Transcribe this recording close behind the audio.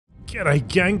G'day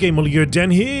gang,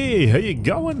 GameolioDan here! How you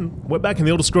going? We're back in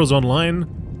the Elder Scrolls Online,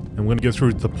 and we're gonna go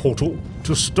through the portal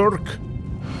to Stirk.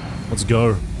 Let's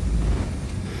go.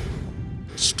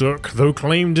 Stirk, though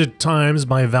claimed at times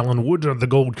by Valenwood of the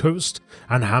Gold Coast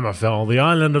and Hammerfell, the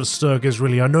island of Stirk is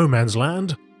really a no-man's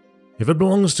land. If it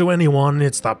belongs to anyone,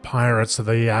 it's the pirates of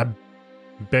the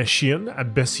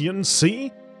Abyssian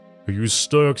Sea, who use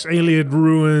Stirk's alien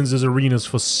ruins as arenas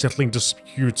for settling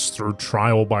disputes through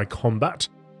trial by combat.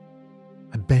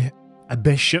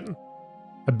 Abyssian.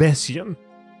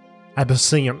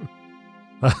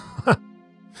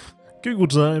 Google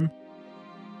time.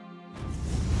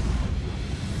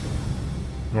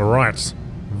 Alright,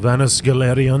 Vanus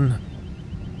Galerion.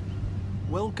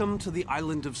 Welcome to the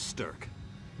Island of Stirk.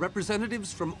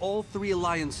 Representatives from all three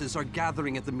alliances are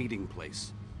gathering at the meeting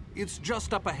place. It's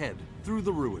just up ahead, through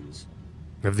the ruins.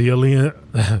 Have the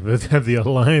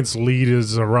alliance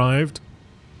leaders arrived?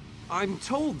 I'm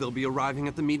told they'll be arriving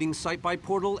at the meeting site by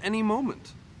portal any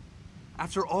moment.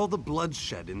 After all the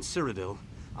bloodshed in Cyrodiil,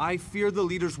 I fear the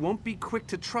leaders won't be quick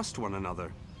to trust one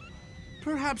another.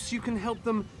 Perhaps you can help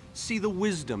them see the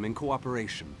wisdom in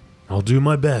cooperation. I'll do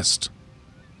my best.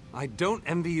 I don't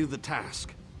envy you the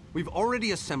task. We've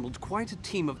already assembled quite a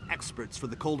team of experts for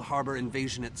the Cold Harbor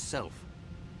invasion itself.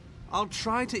 I'll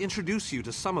try to introduce you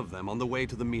to some of them on the way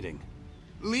to the meeting.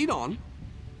 Lead on.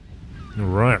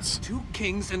 Right. 2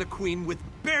 kings and a queen with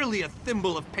barely a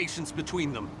thimble of patience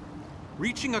between them.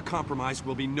 Reaching a compromise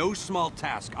will be no small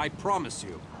task, I promise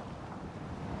you.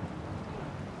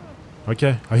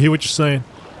 Okay, I hear what you're saying.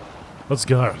 Let's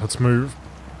go, let's move.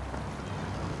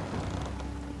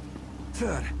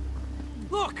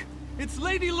 Look! It's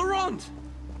Lady Laurent!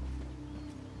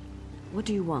 What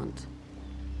do you want?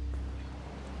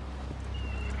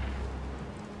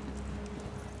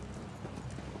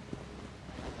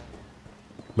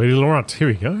 Lady Laurent, here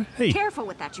we go. Hey. Careful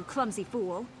with that, you clumsy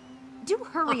fool. Do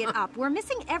hurry it up. We're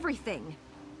missing everything.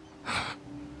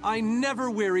 I never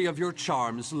weary of your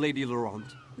charms, Lady Laurent.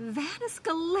 Vanus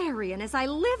Galerion, as I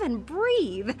live and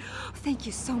breathe. Thank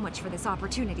you so much for this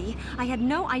opportunity. I had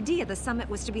no idea the summit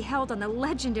was to be held on the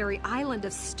legendary Island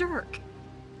of Stirk.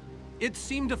 It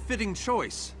seemed a fitting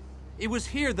choice. It was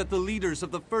here that the leaders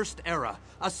of the First Era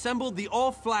assembled the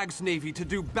All-Flags Navy to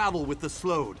do battle with the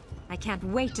Slode. I can't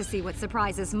wait to see what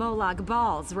surprises Molag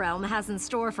Bal's realm has in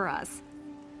store for us.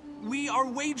 We are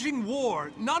waging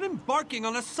war, not embarking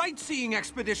on a sightseeing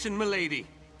expedition, milady.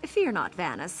 Fear not,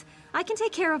 Vanus. I can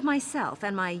take care of myself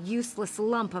and my useless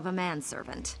lump of a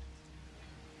manservant.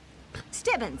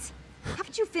 Stibbins,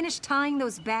 haven't you finished tying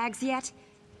those bags yet?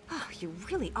 Oh, you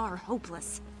really are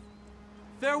hopeless.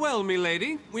 Farewell,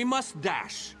 milady. We must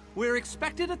dash. We're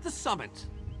expected at the summit.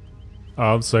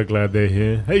 Oh, I'm so glad they're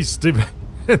here. Hey, Stibbins.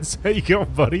 How you going,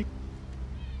 buddy?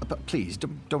 But please,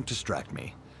 don't distract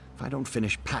me. If I don't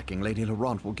finish packing, Lady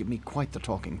Laurent will give me quite the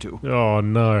talking to. Oh,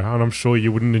 no. And I'm sure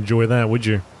you wouldn't enjoy that, would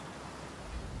you?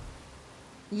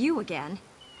 You again?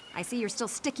 I see you're still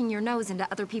sticking your nose into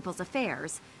other people's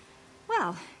affairs.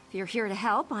 Well, if you're here to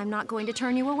help, I'm not going to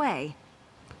turn you away.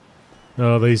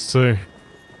 Oh, these two.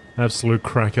 Absolute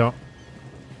crack up.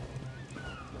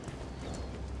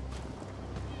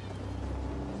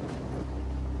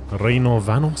 Reino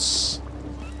Vanus.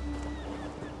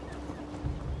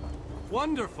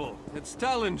 Wonderful. It's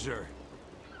Tellinger.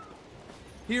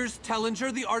 Here's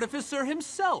Tellinger, the artificer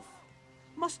himself.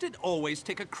 Must it always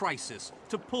take a crisis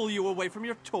to pull you away from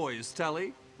your toys,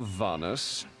 Telly?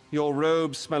 Vanus, your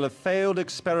robes smell of failed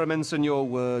experiments and your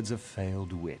words of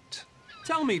failed wit.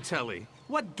 Tell me, Telly,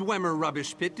 what Dwemer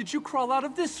rubbish pit did you crawl out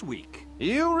of this week?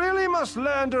 You really must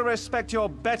learn to respect your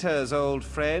betters, old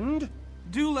friend.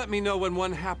 Do let me know when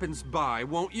one happens by,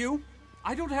 won't you?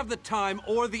 I don't have the time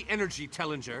or the energy,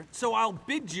 Tellinger, so I'll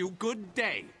bid you good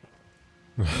day.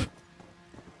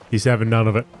 He's having none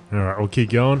of it. Alright, we'll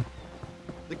keep going.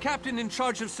 The captain in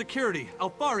charge of security,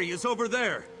 Alfari, is over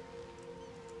there.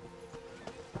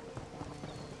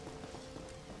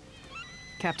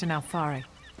 Captain Alfari,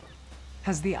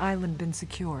 has the island been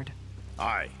secured?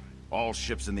 Aye. All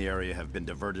ships in the area have been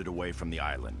diverted away from the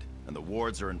island, and the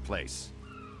wards are in place.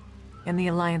 And the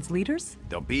Alliance leaders?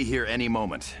 They'll be here any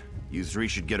moment. You three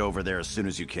should get over there as soon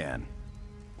as you can.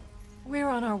 We're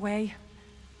on our way.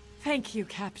 Thank you,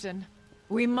 Captain.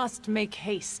 We must make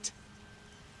haste.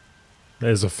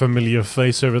 There's a familiar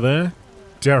face over there.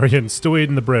 Darian, still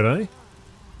eating the bread, eh?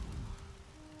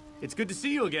 It's good to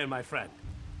see you again, my friend.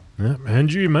 Yep,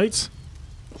 and you, mate.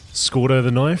 Scored over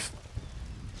the knife.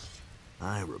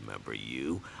 I remember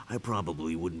you. I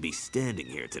probably wouldn't be standing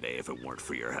here today if it weren't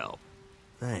for your help.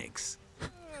 Thanks.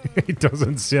 He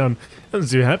doesn't sound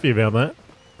too happy about that.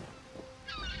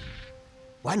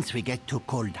 Once we get to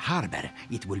Cold Harbor,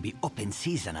 it will be open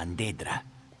season on Daedra.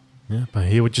 Yep, I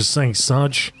hear what you're saying,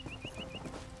 Sarge.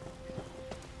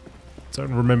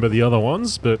 Don't remember the other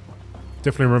ones, but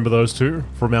definitely remember those two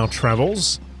from our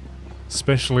travels.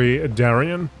 Especially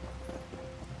Darien.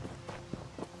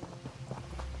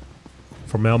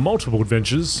 From our multiple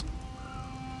adventures.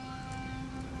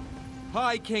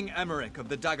 High King Emmerich of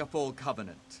the Daggerfall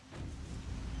Covenant.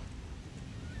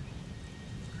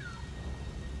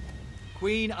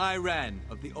 Queen Irene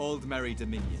of the Old Merry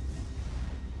Dominion.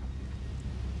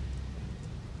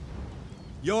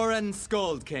 Yoren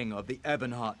Skald King of the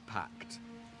Ebonheart Pact.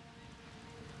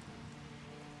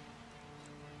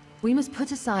 We must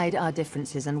put aside our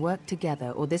differences and work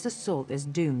together, or this assault is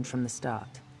doomed from the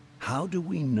start. How do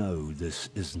we know this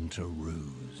isn't a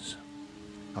ruse?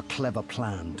 A clever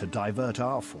plan to divert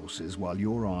our forces while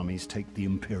your armies take the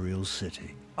Imperial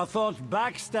City. I thought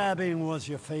backstabbing was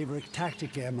your favorite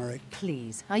tactic, Emmerich.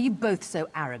 Please, are you both so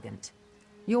arrogant?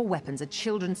 Your weapons are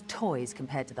children's toys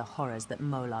compared to the horrors that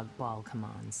Molag Bal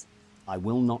commands. I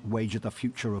will not wager the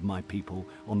future of my people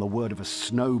on the word of a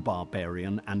snow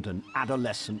barbarian and an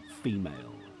adolescent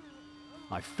female.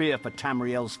 I fear for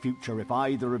Tamriel's future if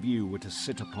either of you were to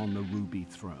sit upon the Ruby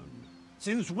Throne.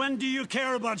 Since when do you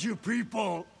care about your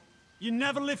people? You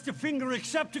never lift a finger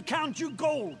except to count your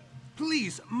gold.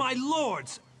 Please, my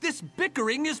lords, this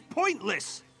bickering is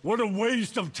pointless. What a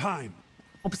waste of time.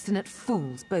 Obstinate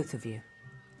fools, both of you.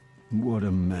 What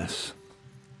a mess.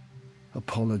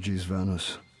 Apologies,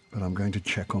 Vanus, but I'm going to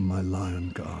check on my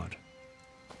Lion Guard.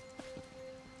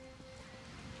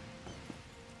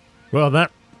 Well,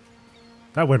 that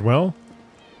went well.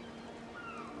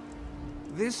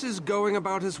 This is going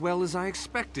about as well as I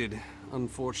expected,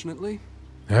 unfortunately.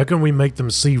 How can we make them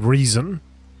see reason?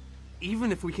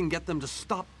 Even if we can get them to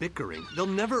stop bickering, they'll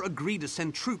never agree to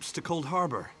send troops to Cold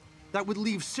Harbor. That would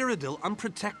leave Cyrodiil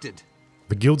unprotected.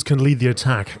 The guilds can lead the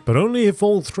attack, but only if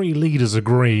all three leaders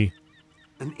agree.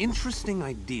 An interesting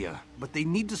idea, but they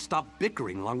need to stop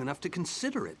bickering long enough to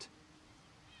consider it.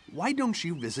 Why don't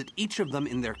you visit each of them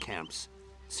in their camps?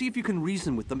 See if you can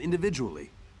reason with them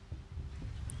individually.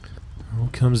 All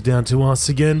comes down to us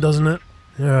again, doesn't it?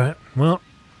 Alright, well.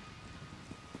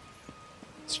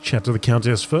 Let's chat to the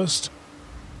Countess first.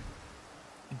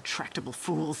 Intractable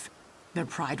fools. Their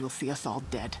pride will see us all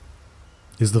dead.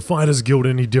 Is the Fighters Guild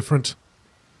any different?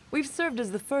 We've served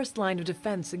as the first line of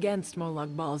defense against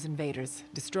Molag Bal's invaders,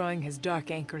 destroying his dark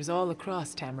anchors all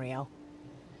across Tamriel.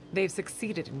 They've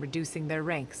succeeded in reducing their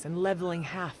ranks and leveling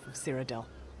half of Cyrodiil.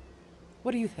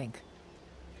 What do you think?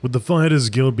 Would the Fighters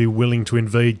Guild be willing to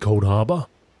invade Cold Harbor?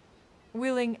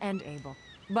 Willing and able.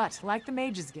 But, like the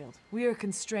Mages Guild, we are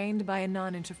constrained by a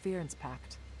non-interference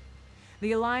pact.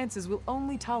 The alliances will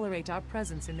only tolerate our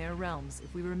presence in their realms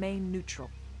if we remain neutral.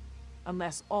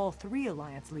 Unless all three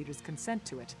alliance leaders consent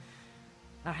to it,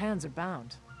 our hands are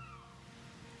bound.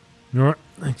 Alright,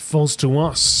 it falls to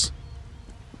us.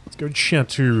 Let's go chat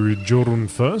to Jordan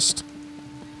first.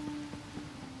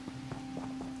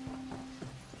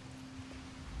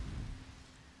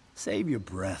 Save your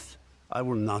breath. I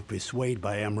will not be swayed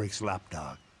by Emmerich's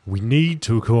lapdog. We need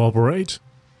to cooperate.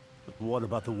 But what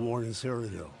about the war in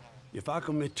Cyrodiil? If I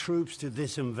commit troops to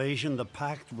this invasion, the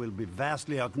Pact will be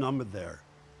vastly outnumbered there.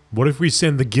 What if we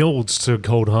send the guilds to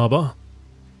Cold Harbor?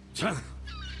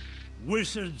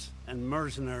 Wizards and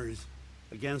mercenaries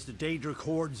against the Daedric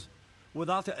hordes.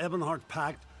 Without the Ebonheart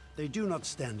Pact, they do not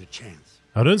stand a chance.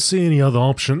 I don't see any other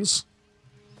options.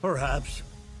 Perhaps.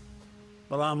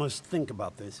 But I must think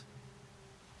about this.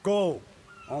 Go.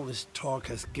 All this talk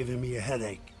has given me a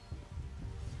headache.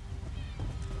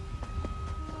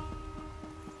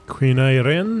 Queen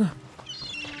Irene.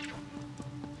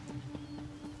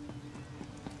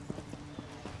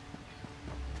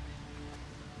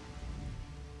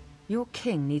 Your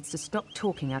king needs to stop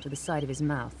talking out of the side of his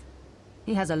mouth.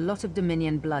 He has a lot of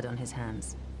Dominion blood on his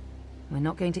hands. We're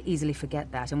not going to easily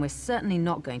forget that, and we're certainly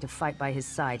not going to fight by his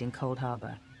side in Cold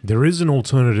Harbor. There is an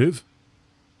alternative.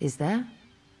 Is there?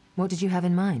 What did you have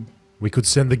in mind? We could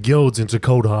send the guilds into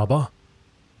Cold Harbor.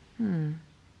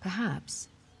 Perhaps.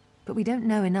 But we don't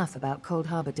know enough about Cold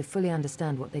Harbor to fully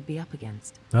understand what they'd be up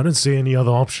against. I don't see any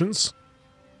other options.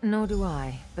 Nor do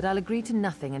I, but I'll agree to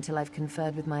nothing until I've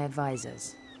conferred with my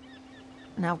advisors.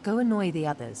 Now go annoy the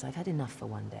others. I've had enough for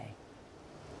one day.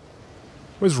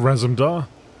 Where's Razumdar?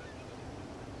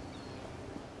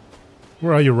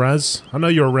 Where are you, Raz? I know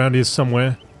you're around here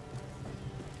somewhere.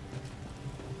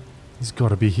 He's got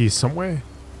to be here somewhere.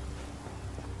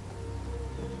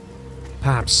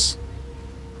 Perhaps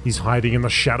he's hiding in the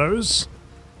shadows?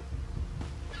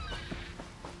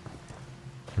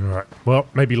 Alright, well,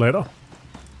 maybe later.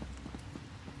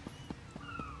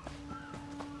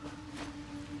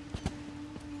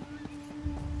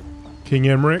 King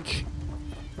Emmerich.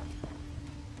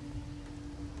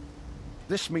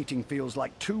 This meeting feels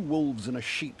like two wolves and a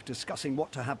sheep discussing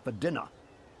what to have for dinner.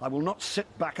 I will not sit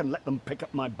back and let them pick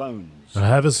up my bones. I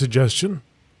have a suggestion.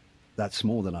 That's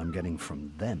more than I'm getting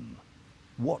from them.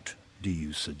 What do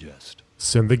you suggest?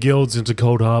 Send the guilds into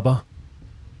Cold Harbor.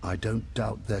 I don't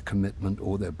doubt their commitment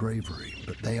or their bravery,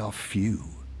 but they are few,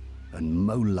 and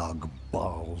Molag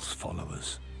Baal's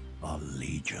followers are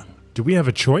legion. Do we have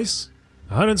a choice?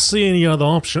 I don't see any other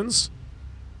options.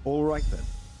 All right then.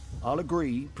 I'll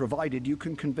agree, provided you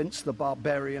can convince the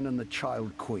barbarian and the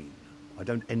child queen. I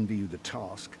don't envy you the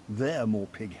task. They're more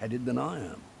pig-headed than I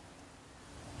am.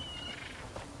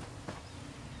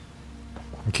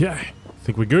 Okay,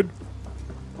 think we're good?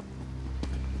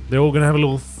 They're all gonna have a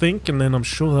little think, and then I'm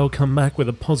sure they'll come back with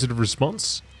a positive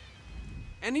response.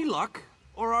 Any luck?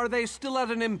 Or are they still at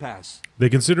an impasse? They're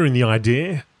considering the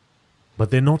idea,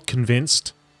 but they're not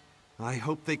convinced. I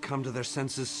hope they come to their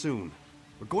senses soon.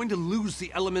 We're going to lose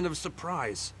the element of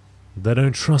surprise. They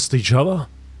don't trust each other?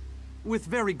 With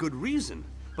very good reason.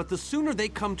 But the sooner they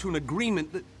come to an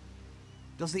agreement that...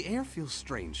 Does the air feel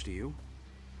strange to you?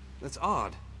 That's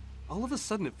odd. All of a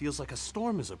sudden it feels like a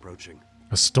storm is approaching.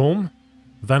 A storm?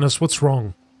 Vanus, what's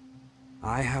wrong?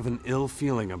 I have an ill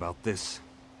feeling about this.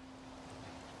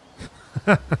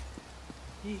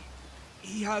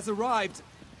 He has arrived.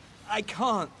 I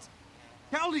can't.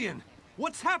 Galerion,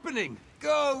 what's happening?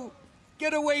 Go!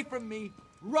 Get away from me!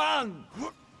 Run!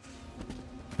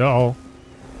 Uh-oh.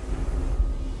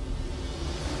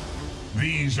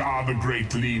 These are the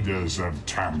great leaders of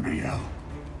Tamriel.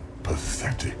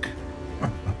 Pathetic.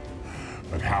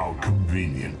 But how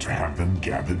convenient to have them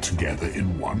gathered together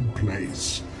in one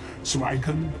place, so I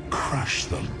can crush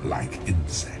them like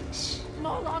insects.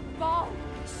 Molag Baal!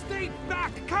 Stay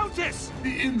back, Countess!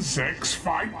 The insects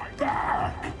fight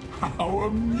back! How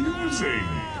amusing!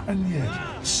 And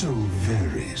yet, so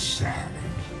very sad.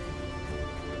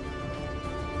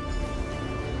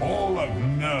 All of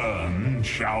Nirn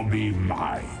shall be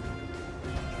mine.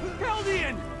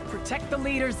 Galerion! Protect the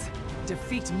leaders,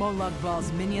 defeat Molag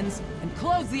Baal's minions, and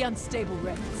close the unstable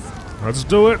rifts. Let's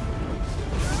do it!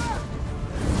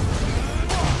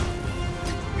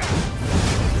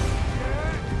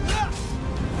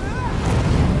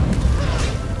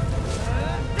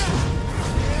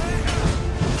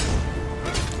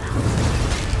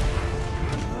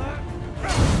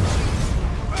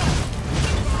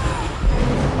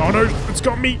 Oh no, it's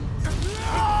got me!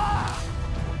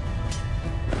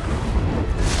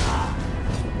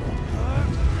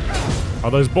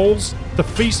 Are those balls? The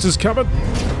feast is coming!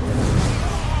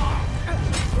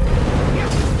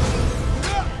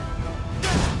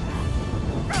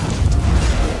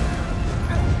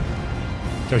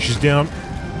 Okay, she's down.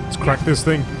 Let's crack this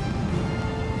thing.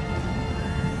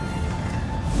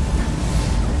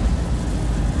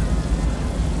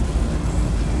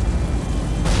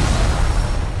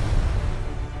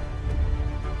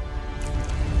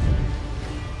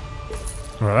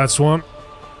 Alright, that's one.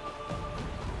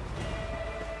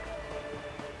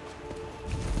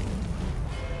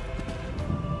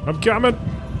 I'm coming!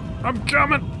 I'm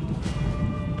coming!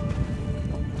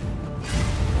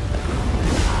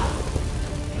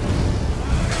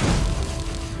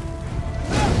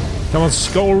 Come on,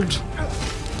 Scold!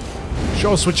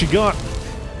 Show us what you got!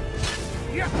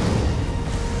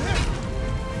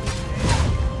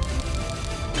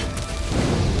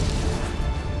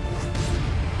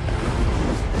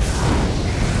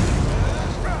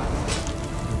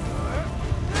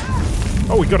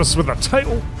 Oh, he got us with a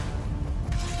tail!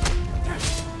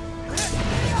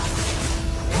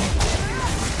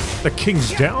 The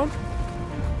king's down?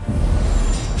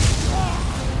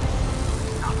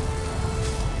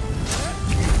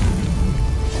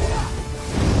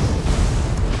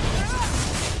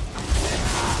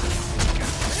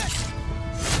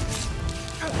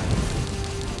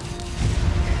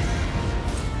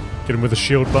 Get him with a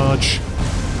shield barge.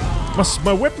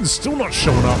 My weapon's still not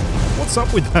showing up. What's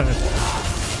up with that?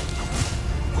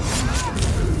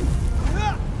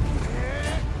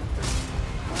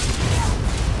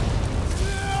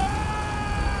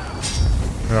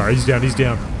 Alright, he's down, he's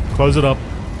down. Close it up.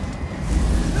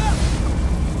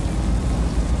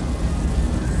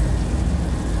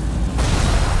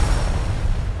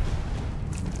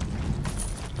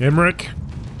 Emmerich.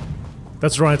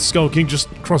 That's right, Skull King, just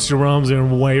cross your arms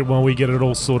and wait while we get it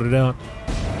all sorted out.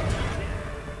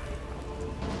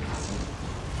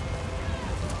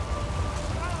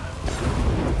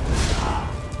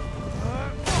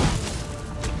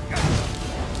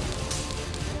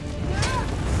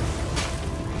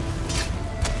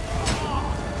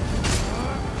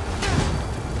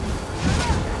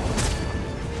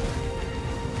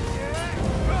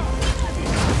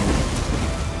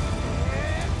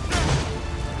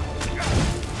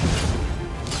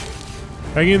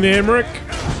 Hang in there, Emmerich.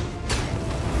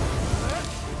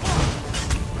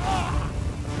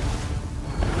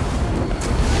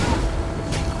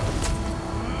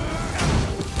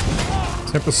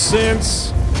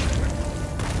 %.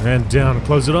 And down and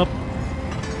close it up.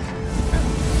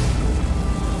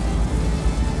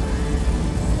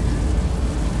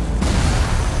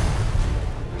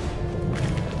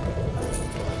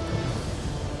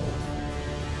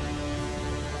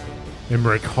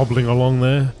 Emmerich hobbling along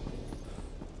there.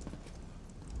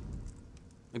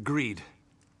 Agreed.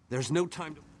 There's no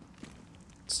time to...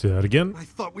 Let's do that again. I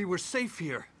thought we were safe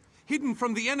here, hidden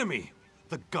from the enemy.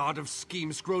 The god of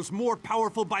schemes grows more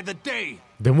powerful by the day.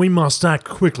 Then we must act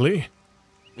quickly.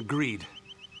 Agreed.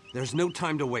 There's no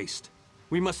time to waste.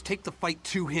 We must take the fight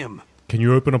to him. Can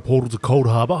you open a portal to Cold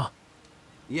Harbor?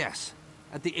 Yes,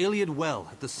 at the Iliad Well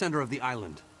at the center of the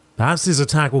island. Perhaps his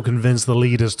attack will convince the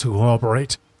leaders to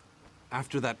cooperate.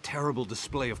 After that terrible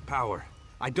display of power,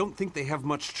 I don't think they have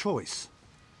much choice.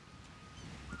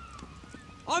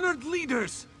 Honored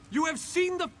leaders, you have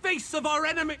seen the face of our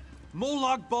enemy.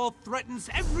 Molag Bal threatens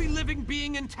every living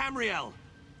being in Tamriel.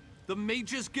 The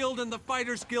Mages Guild and the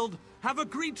Fighters Guild have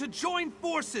agreed to join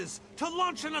forces to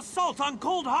launch an assault on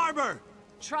Cold Harbor.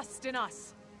 Trust in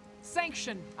us.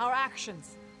 Sanction our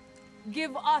actions.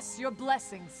 Give us your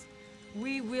blessings.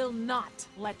 We will not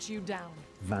let you down.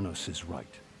 Vanus is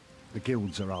right. The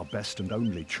guilds are our best and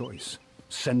only choice.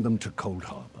 Send them to Cold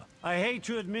Harbor. I hate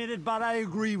to admit it, but I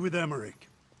agree with Emmerich.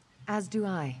 As do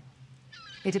I.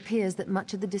 It appears that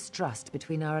much of the distrust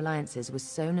between our alliances was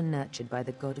sown and nurtured by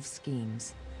the god of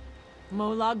schemes.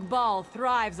 Molag Bal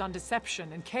thrives on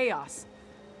deception and chaos.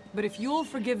 But if you'll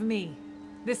forgive me,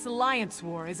 this alliance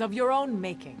war is of your own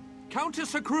making.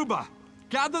 Countess Akruba,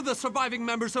 gather the surviving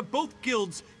members of both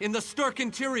guilds in the Stirk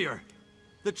interior.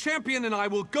 The champion and I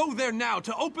will go there now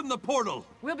to open the portal.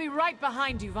 We'll be right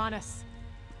behind you, Vanus.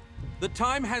 The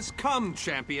time has come,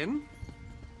 champion.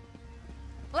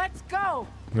 Let's go!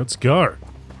 Let's go.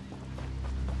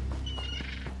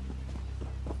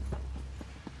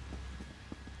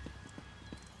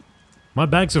 My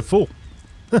bags are full.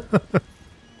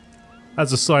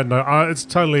 As a side note, it's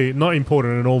totally not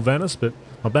important at all, Vanus, but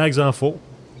my bags are full.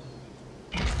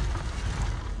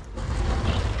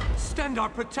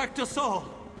 Stendarr, protect us all.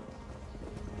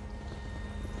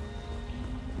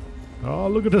 Oh,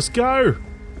 look at us go.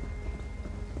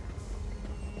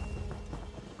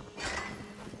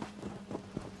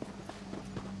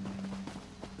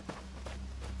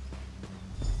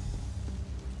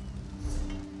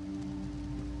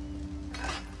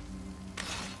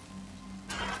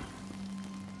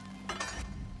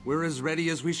 We're as ready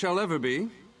as we shall ever be.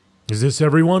 Is this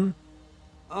everyone?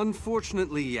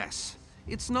 Unfortunately, yes.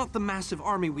 It's not the massive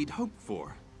army we'd hoped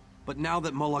for. But now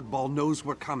that Molag Bal knows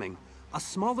we're coming, a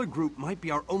smaller group might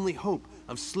be our only hope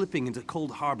of slipping into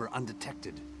Cold Harbor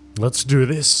undetected. Let's do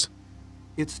this.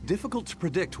 It's difficult to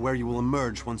predict where you will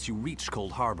emerge once you reach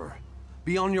Cold Harbor.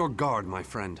 Be on your guard, my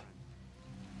friend.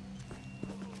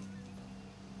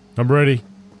 I'm ready.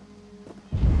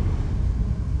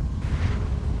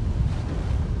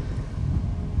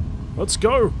 Let's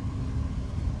go!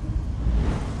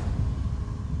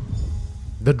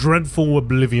 The dreadful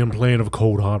Oblivion plane of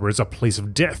Cold Harbor is a place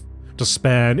of death,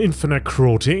 despair, and infinite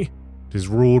cruelty. It is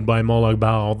ruled by Molag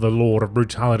Bal, the lord of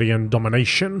brutality and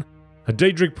domination, a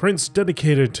Daedric prince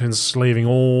dedicated to enslaving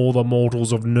all the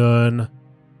mortals of Nirn.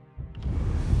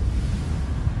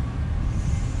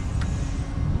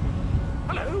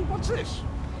 Hello, what's this?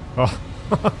 Oh,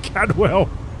 Cadwell!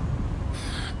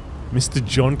 Mr.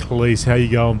 John Cleese, how you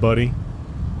going, buddy?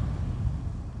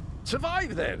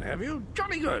 Survived then, have you?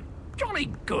 Jolly good.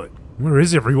 Jolly good. Where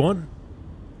is everyone?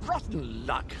 Rotten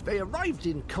luck. They arrived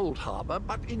in Cold Harbor,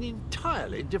 but in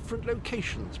entirely different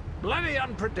locations. Bloody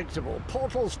unpredictable.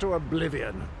 Portals to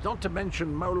oblivion. Not to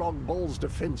mention Molag Bal's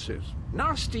defenses.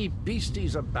 Nasty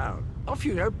beasties abound. Off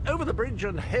you go, over the bridge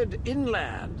and head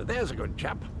inland. There's a good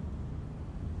chap.